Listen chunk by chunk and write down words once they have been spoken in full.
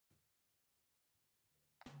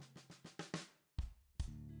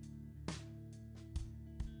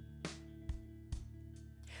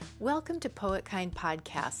Welcome to Poet Kind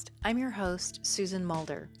Podcast. I'm your host, Susan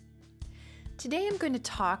Mulder. Today I'm going to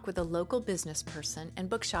talk with a local business person and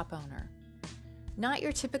bookshop owner. Not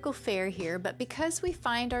your typical fare here, but because we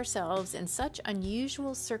find ourselves in such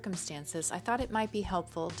unusual circumstances, I thought it might be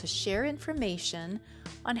helpful to share information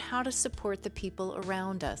on how to support the people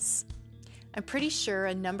around us. I'm pretty sure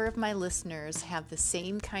a number of my listeners have the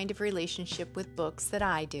same kind of relationship with books that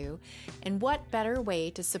I do, and what better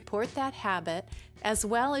way to support that habit as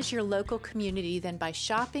well as your local community than by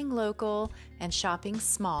shopping local and shopping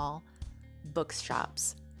small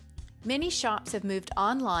bookshops. Many shops have moved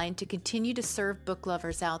online to continue to serve book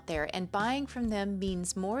lovers out there, and buying from them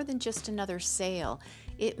means more than just another sale.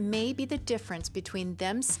 It may be the difference between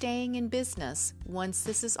them staying in business once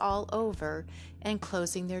this is all over and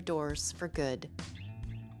closing their doors for good.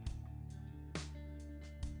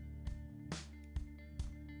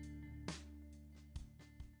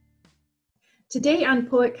 Today on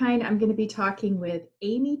Poet Kind, I'm going to be talking with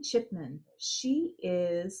Amy Chipman. She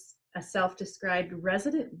is a self-described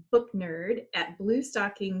resident book nerd at Blue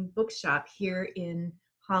Stocking Bookshop here in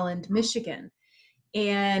Holland, Michigan.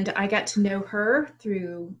 And I got to know her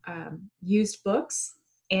through used books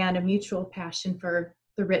and a mutual passion for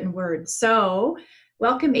the written word. So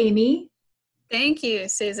welcome, Amy. Thank you,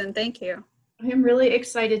 Susan. Thank you. I'm really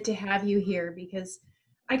excited to have you here because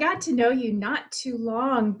I got to know you not too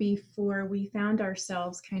long before we found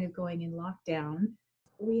ourselves kind of going in lockdown.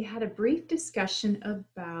 We had a brief discussion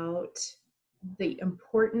about the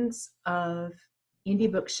importance of indie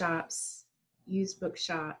bookshops, used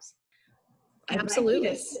bookshops. Absolutely.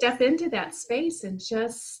 I'd like you to step into that space and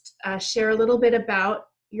just share a little bit about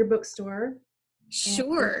your bookstore.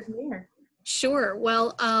 Sure.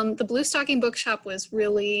 Well, the Blue Stocking Bookshop was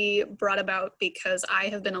really brought about because I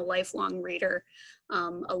have been a lifelong reader, a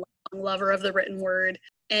lifelong lover of the written word,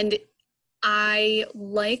 and I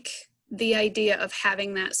like the idea of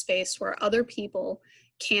having that space where other people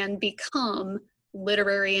can become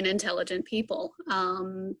literary and intelligent people.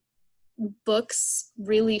 Books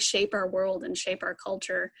really shape our world and shape our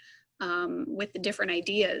culture with the different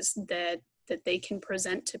ideas that they can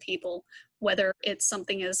present to people, whether it's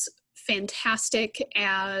something as fantastic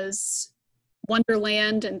as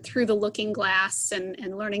Wonderland and Through the Looking Glass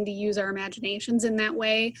and learning to use our imaginations in that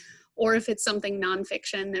way, or if it's something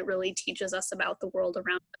nonfiction that really teaches us about the world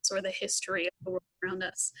around us or the history of the world around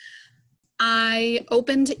us. I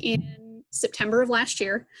opened in September of last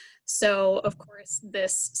year. So, of course,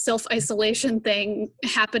 this self-isolation thing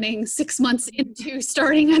happening 6 months into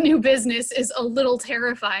starting a new business is a little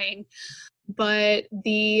terrifying. But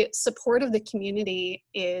the support of the community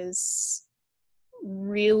is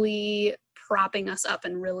really propping us up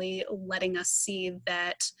and really letting us see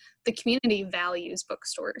that the community values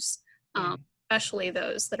bookstores, especially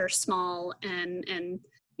those that are small and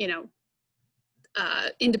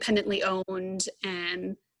independently owned,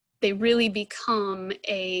 and they really become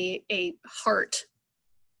a heart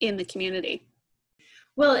in the community.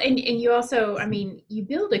 Well, and you also, you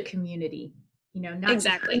build a community, not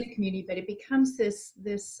exactly just in the community, but it becomes this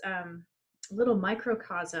little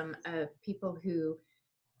microcosm of people who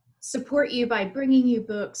support you by bringing you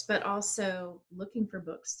books, but also looking for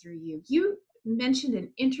books through you. You mentioned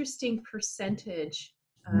an interesting percentage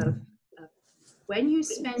of when you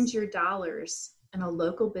spend your dollars in a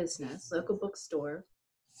local business, local bookstore.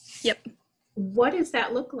 Yep. What does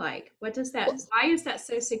that look like? Why is that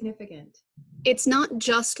so significant? It's not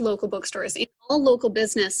just local bookstores. In all local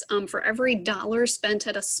business, for every dollar spent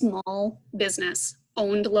at a small business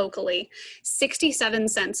owned locally, 67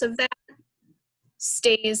 cents of that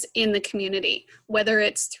stays in the community, whether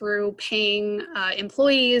it's through paying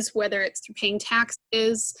employees, whether it's through paying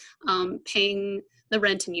taxes, paying the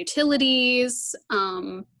rent and utilities.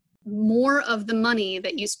 More of the money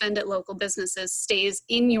that you spend at local businesses stays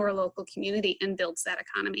in your local community and builds that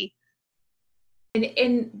economy.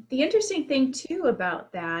 And the interesting thing too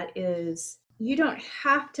about that is you don't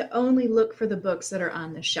have to only look for the books that are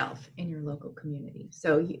on the shelf in your local community.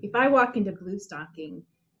 So if I walk into Blue Stocking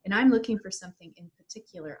and I'm looking for something in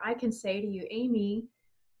particular, I can say to you, Amy,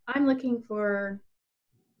 I'm looking for,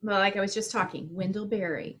 well, like I was just talking, Wendell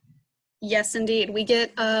Berry. Yes, indeed. We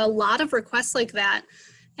get a lot of requests like that.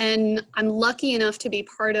 And I'm lucky enough to be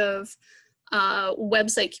part of a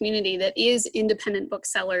website community that is independent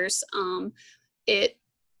booksellers.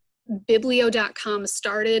 Biblio.com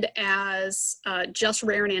started as just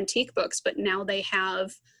rare and antique books, but now they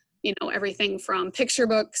have everything from picture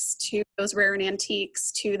books to those rare and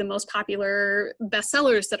antiques to the most popular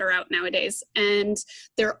bestsellers that are out nowadays. And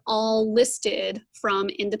they're all listed from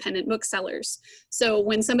independent booksellers. So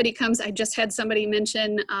when somebody comes, I just had somebody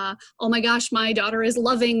mention, oh my gosh, my daughter is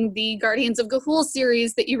loving the Guardians of Ga'Hoole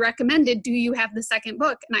series that you recommended. Do you have the second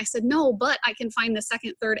book? And I said, no, but I can find the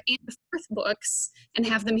second, third, and fourth books and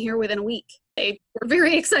have them here within a week. They were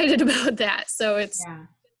very excited about that. So it's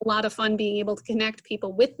a lot of fun being able to connect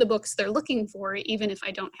people with the books they're looking for, even if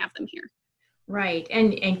I don't have them here. Right.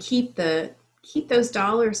 And keep those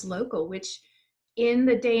dollars local, which in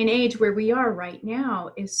the day and age where we are right now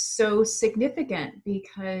is so significant,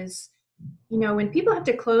 because, when people have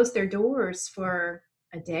to close their doors for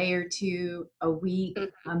a day or two, a week,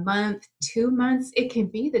 a month, 2 months, it can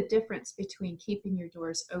be the difference between keeping your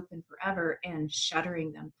doors open forever and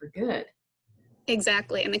shuttering them for good.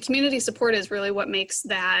 Exactly. And the community support is really what makes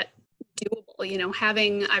that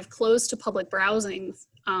doable. I've closed to public browsing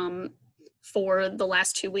for the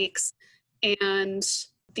last 2 weeks, and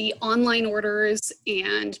the online orders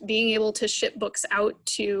and being able to ship books out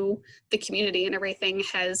to the community and everything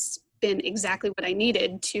has been exactly what I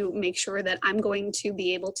needed to make sure that I'm going to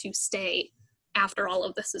be able to stay after all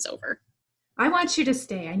of this is over. I want you to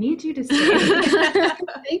stay. I need you to stay.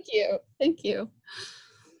 Thank you. Thank you.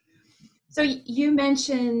 So you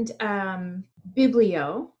mentioned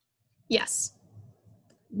Biblio. Yes.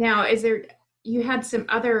 Now, you had some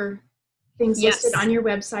other things listed on your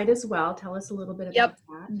website as well. Tell us a little bit about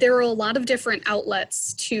that. There are a lot of different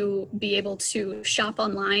outlets to be able to shop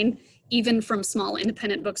online, even from small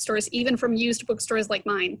independent bookstores, even from used bookstores like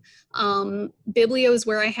mine. Biblio is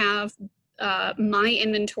where I have my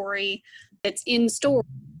inventory that's in store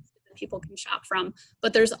that people can shop from.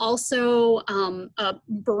 But there's also a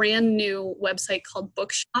brand new website called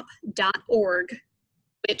bookshop.org,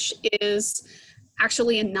 which is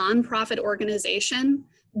actually a nonprofit organization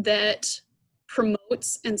that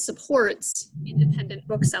promotes and supports independent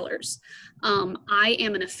booksellers. I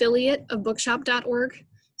am an affiliate of bookshop.org,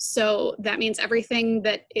 so that means everything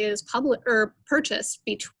that is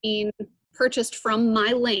purchased from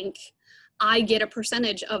my link, I get a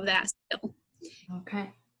percentage of that sale. Okay.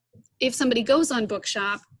 If somebody goes on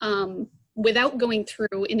Bookshop without going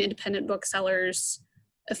through an independent bookseller's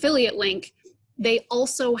affiliate link, they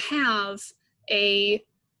also have a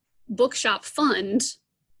bookshop fund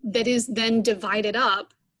that is then divided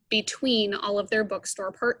up between all of their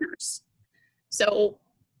bookstore partners. So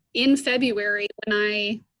in February, when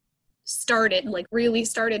I really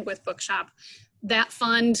started with Bookshop, that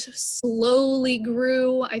fund slowly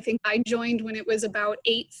grew. I think I joined when it was about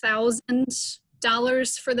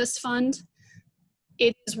 $8,000 for this fund.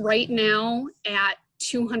 It is right now at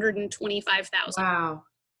 $225,000.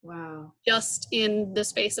 Wow. Just in the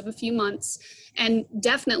space of a few months. And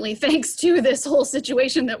definitely thanks to this whole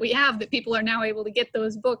situation that we have, that people are now able to get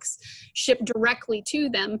those books shipped directly to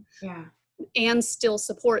them and still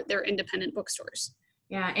support their independent bookstores.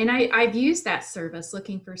 Yeah, and I've used that service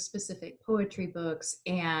looking for specific poetry books,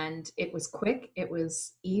 and it was quick, it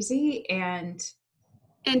was easy, and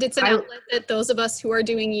it's an outlet that those of us who are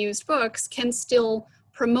doing used books can still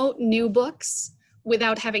promote new books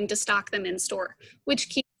without having to stock them in store, which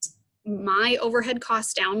keeps my overhead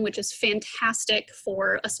costs down, which is fantastic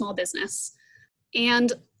for a small business,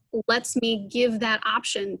 and lets me give that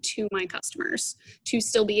option to my customers to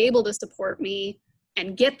still be able to support me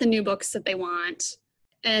and get the new books that they want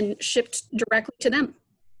and shipped directly to them,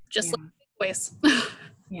 just like ways.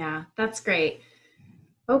 Yeah, that's great.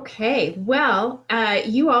 Okay, well,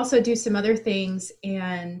 you also do some other things,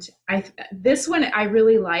 and this one I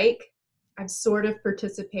really like. I've sort of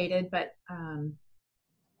participated, but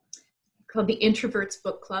called the Introverts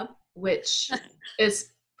Book Club, which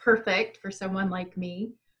is perfect for someone like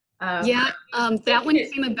me. That one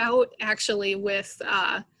came about actually with,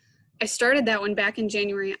 I started that one back in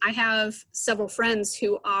January. I have several friends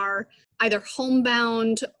who are either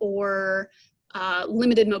homebound or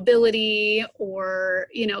limited mobility, or,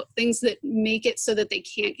 things that make it so that they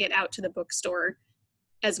can't get out to the bookstore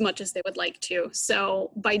as much as they would like to.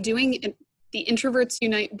 So by doing it, the Introverts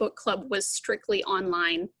Unite Book Club was strictly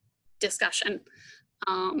online discussion.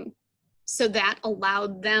 So that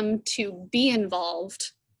allowed them to be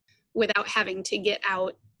involved without having to get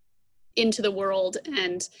out into the world,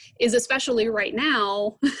 and is especially right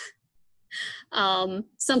now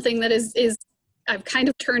something that is I've kind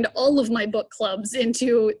of turned all of my book clubs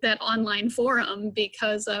into that online forum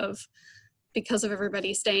because of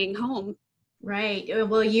everybody staying home. Right.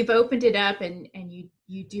 Well, you've opened it up, and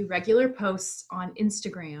you do regular posts on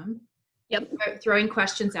Instagram. Yep. throwing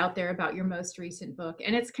questions out there about your most recent book.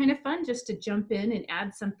 And it's kind of fun just to jump in and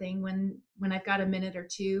add something when I've got a minute or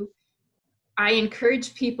two. I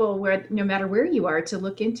encourage people, where no matter where you are, to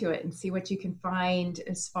look into it and see what you can find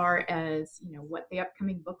as far as, what the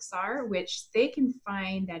upcoming books are, which they can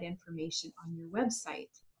find that information on your website.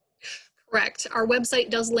 Correct. Our website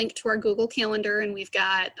does link to our Google Calendar, and we've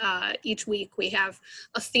got each week we have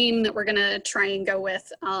a theme that we're going to try and go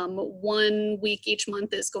with. 1 week each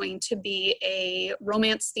month is going to be a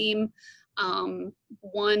romance theme.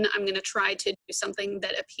 One, I'm going to try to do something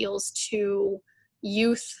that appeals to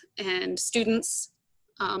youth and students.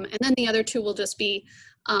 And then the other 2 will just be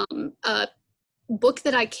a book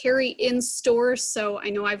that I carry in store. So I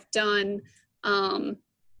know I've done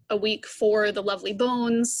a week for The Lovely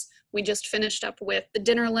Bones. We just finished up with The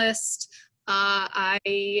Dinner List. I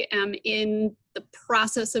am in the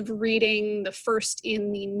process of reading the first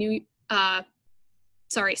in the new,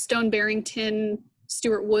 Stone Barrington,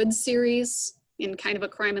 Stuart Woods series in kind of a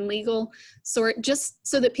crime and legal sort, just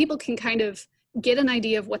so that people can kind of get an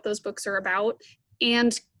idea of what those books are about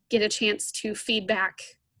and get a chance to feedback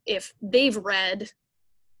if they've read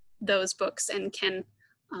those books and can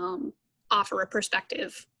offer a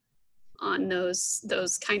perspective on those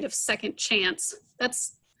kind of second chance.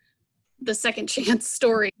 That's the second chance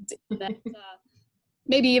stories that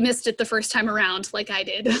maybe you missed it the first time around, like I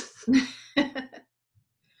did.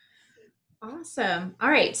 Awesome. All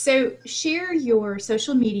right. So share your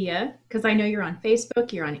social media, because I know you're on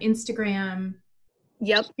Facebook, you're on Instagram.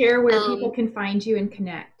 Yep. Share where people can find you and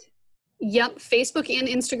connect. Yep. Facebook and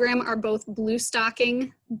Instagram are both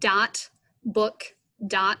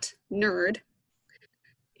bluestocking.book.nerd.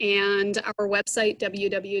 And our website,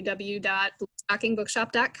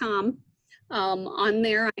 www.bluestockingbookshop.com. On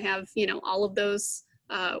there, I have, all of those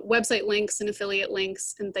website links and affiliate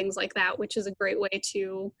links and things like that, which is a great way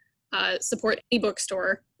to support any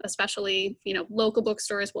bookstore, especially, local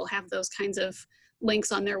bookstores will have those kinds of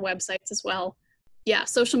links on their websites as well. Yeah,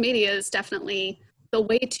 social media is definitely the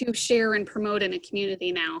way to share and promote in a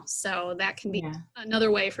community now. So that can be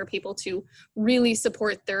another way for people to really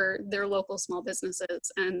support their local small businesses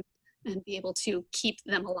and be able to keep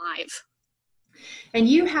them alive. And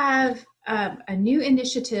you have a new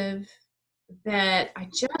initiative that I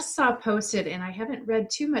just saw posted, and I haven't read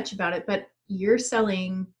too much about it, but you're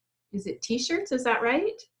selling, is it t-shirts? Is that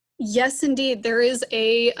right? Yes, indeed. There is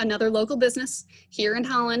another local business here in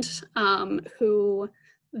Holland who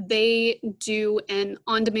they do an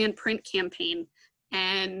on-demand print campaign,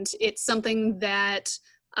 and it's something that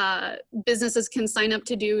businesses can sign up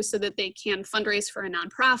to do so that they can fundraise for a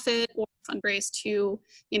nonprofit or fundraise to,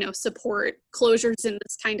 support closures in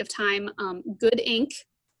this kind of time.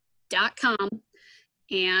 Goodinc.com,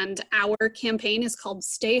 and our campaign is called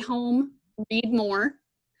Stay Home, Read More.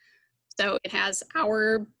 So it has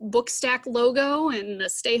our Bookstack logo and the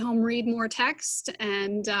Stay Home, Read More text,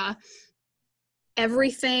 and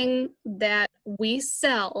everything that we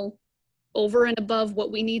sell over and above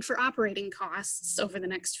what we need for operating costs over the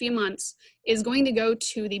next few months is going to go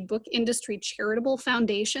to the Book Industry Charitable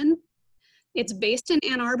Foundation. It's based in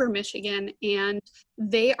Ann Arbor, Michigan, and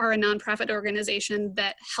they are a nonprofit organization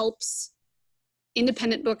that helps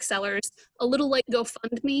independent booksellers, a little like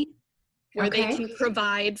GoFundMe, where they can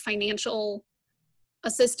provide financial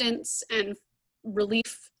assistance and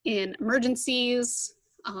relief in emergencies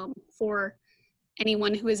for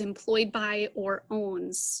anyone who is employed by or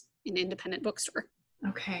owns an independent bookstore.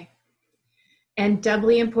 Okay. And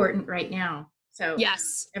doubly important right now. So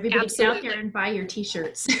yes, everybody absolutely. Get out there and buy your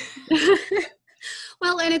t-shirts.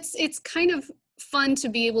 Well, and it's kind of fun to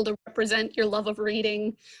be able to represent your love of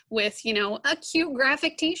reading with, a cute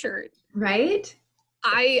graphic t-shirt. Right?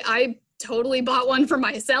 I totally bought one for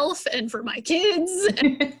myself and for my kids.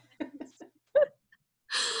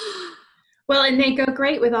 Well, and they go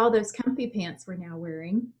great with all those comfy pants we're now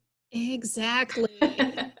wearing. Exactly.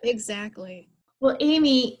 Exactly. Well,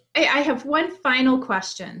 Amy, I have one final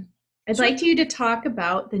question. I'd like you to talk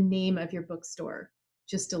about the name of your bookstore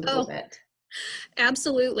just a little bit.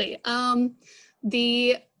 Absolutely.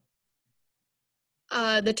 The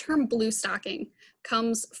term blue stocking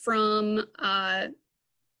comes from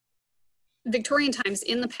Victorian times.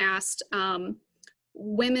 In the past,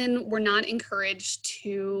 women were not encouraged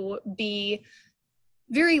to be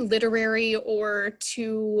very literary or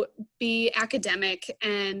to be academic,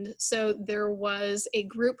 and so there was a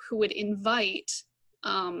group who would invite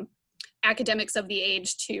academics of the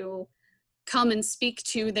age to come and speak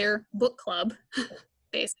to their book club,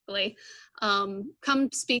 basically. Come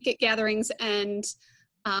speak at gatherings, and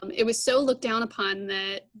it was so looked down upon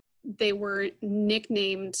that they were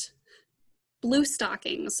nicknamed blue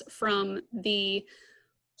stockings from the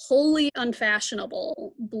wholly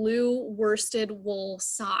unfashionable blue worsted wool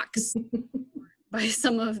socks by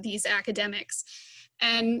some of these academics.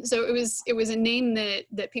 And so it was a name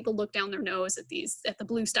that people look down their nose at the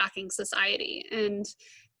Blue Stocking Society. And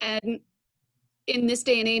in this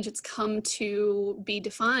day and age, it's come to be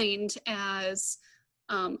defined as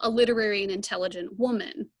a literary and intelligent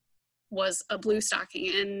woman was a blue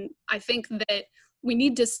stocking. And I think that we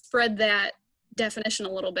need to spread that definition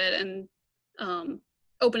a little bit and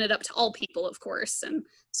open it up to all people, of course. And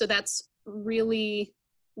so that's really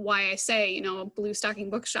why I say, a Blue Stocking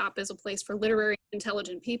Bookshop is a place for literary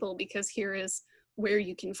intelligent people, because here is where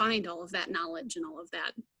you can find all of that knowledge and all of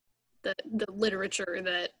that, the literature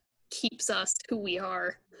that keeps us who we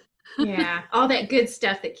are. Yeah, all that good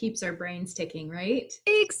stuff that keeps our brains ticking, right?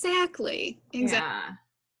 Exactly. Yeah.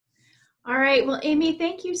 All right. Well, Amy,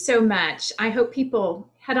 thank you so much. I hope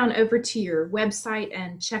people head on over to your website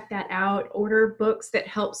and check that out. Order books that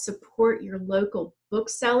help support your local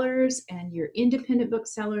booksellers and your independent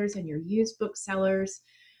booksellers and your used booksellers.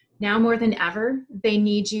 Now more than ever, they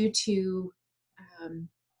need you to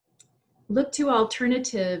look to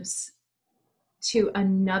alternatives to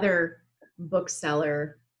another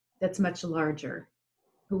bookseller that's much larger,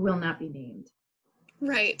 who will not be named.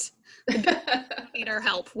 Right. Need our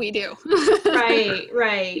help. We do.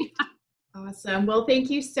 Right. Awesome. Well, thank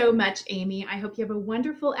you so much, Amy. I hope you have a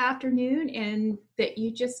wonderful afternoon and that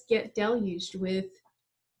you just get deluged with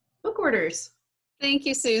book orders. Thank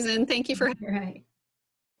you, Susan. Thank you for All right.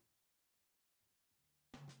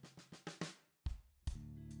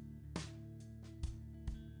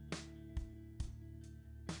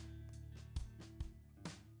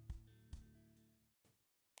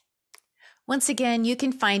 Once again, you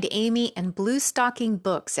can find Amy and Blue Stocking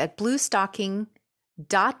Books at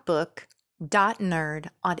bluestocking.book.nerd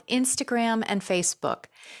on Instagram and Facebook.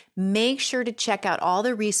 Make sure to check out all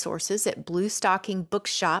the resources at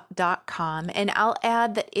bluestockingbookshop.com. And I'll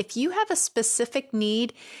add that if you have a specific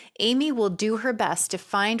need, Amy will do her best to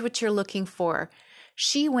find what you're looking for.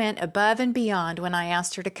 She went above and beyond when I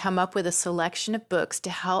asked her to come up with a selection of books to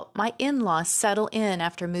help my in-laws settle in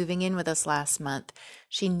after moving in with us last month.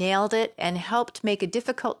 She nailed it and helped make a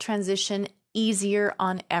difficult transition easier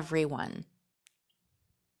on everyone.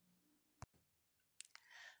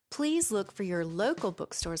 Please look for your local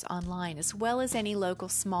bookstores online as well as any local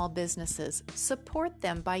small businesses. Support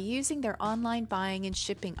them by using their online buying and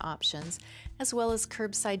shipping options as well as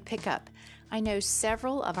curbside pickup. I know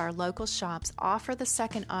several of our local shops offer the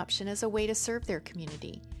second option as a way to serve their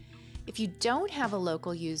community. If you don't have a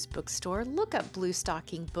local used bookstore, look up Blue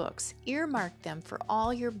Stocking Books. Earmark them for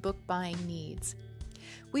all your book buying needs.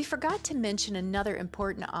 We forgot to mention another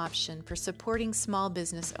important option for supporting small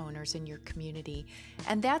business owners in your community,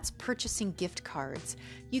 and that's purchasing gift cards.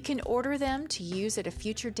 You can order them to use at a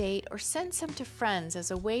future date or send some to friends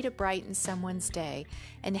as a way to brighten someone's day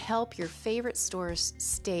and help your favorite stores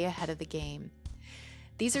stay ahead of the game.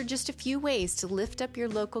 These are just a few ways to lift up your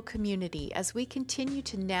local community as we continue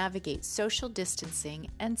to navigate social distancing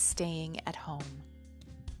and staying at home.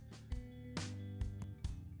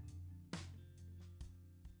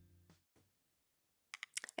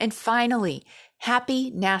 And finally, happy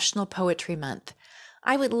National Poetry Month.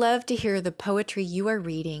 I would love to hear the poetry you are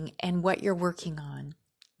reading and what you're working on.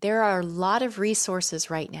 There are a lot of resources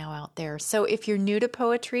right now out there, so if you're new to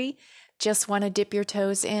poetry, just want to dip your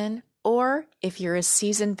toes in, or if you're a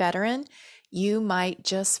seasoned veteran, you might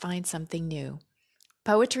just find something new.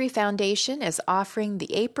 Poetry Foundation is offering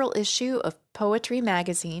the April issue of Poetry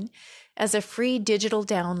Magazine as a free digital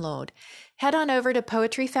download. Head on over to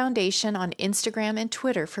Poetry Foundation on Instagram and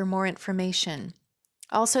Twitter for more information.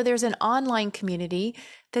 Also, there's an online community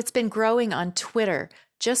that's been growing on Twitter.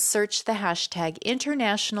 Just search the hashtag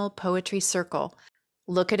International Poetry Circle.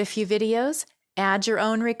 Look at a few videos, add your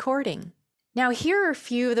own recording. Now, here are a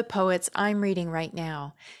few of the poets I'm reading right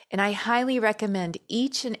now, and I highly recommend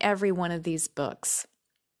each and every one of these books.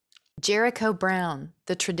 Jericho Brown,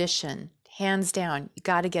 The Tradition. Hands down, you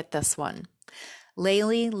got to get this one.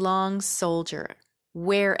 Layli Long Soldier,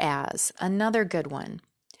 Whereas, another good one.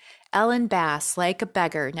 Ellen Bass, Like a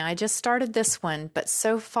Beggar. Now, I just started this one, but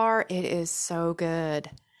so far it is so good.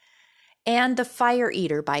 And The Fire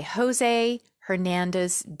Eater by Jose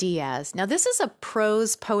Hernandez Diaz. Now, this is a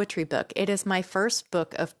prose poetry book. It is my first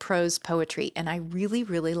book of prose poetry, and I really,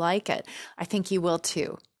 really like it. I think you will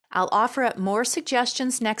too. I'll offer up more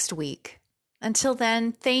suggestions next week. Until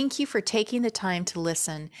then, thank you for taking the time to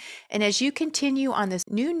listen. And as you continue on this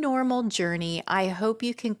new normal journey, I hope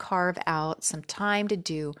you can carve out some time to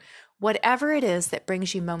do whatever it is that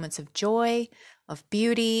brings you moments of joy, of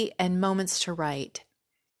beauty and moments to write.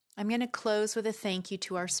 I'm going to close with a thank you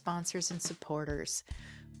to our sponsors and supporters.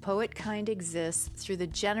 Poetkind exists through the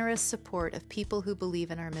generous support of people who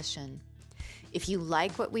believe in our mission. If you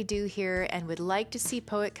like what we do here and would like to see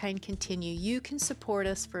Poetkind continue, you can support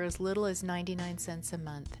us for as little as 99 cents a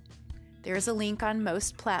month. There is a link on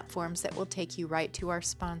most platforms that will take you right to our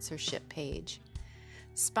sponsorship page.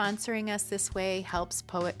 Sponsoring us this way helps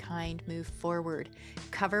Poetkind move forward,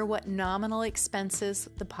 cover what nominal expenses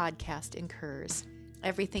the podcast incurs.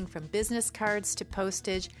 Everything from business cards to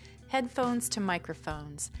postage, headphones to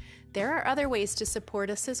microphones. There are other ways to support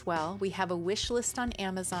us as well. We have a wish list on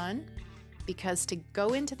Amazon, because to go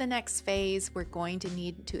into the next phase, we're going to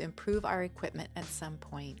need to improve our equipment at some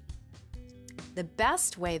point. The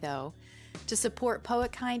best way, though, to support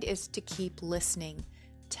Poetkind is to keep listening.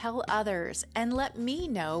 Tell others and let me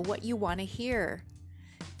know what you want to hear.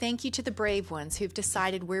 Thank you to the brave ones who've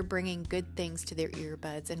decided we're bringing good things to their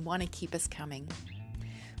earbuds and want to keep us coming.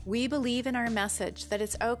 We believe in our message that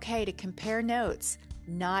it's okay to compare notes,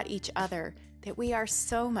 not each other, that we are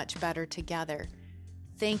so much better together.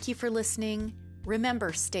 Thank you for listening.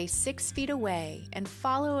 Remember, stay 6 feet away and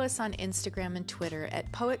follow us on Instagram and Twitter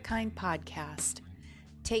at Poetkind Podcast.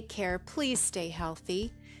 Take care, please stay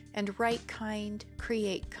healthy, and write kind,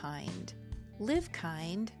 create kind, live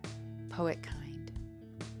kind, poet kind.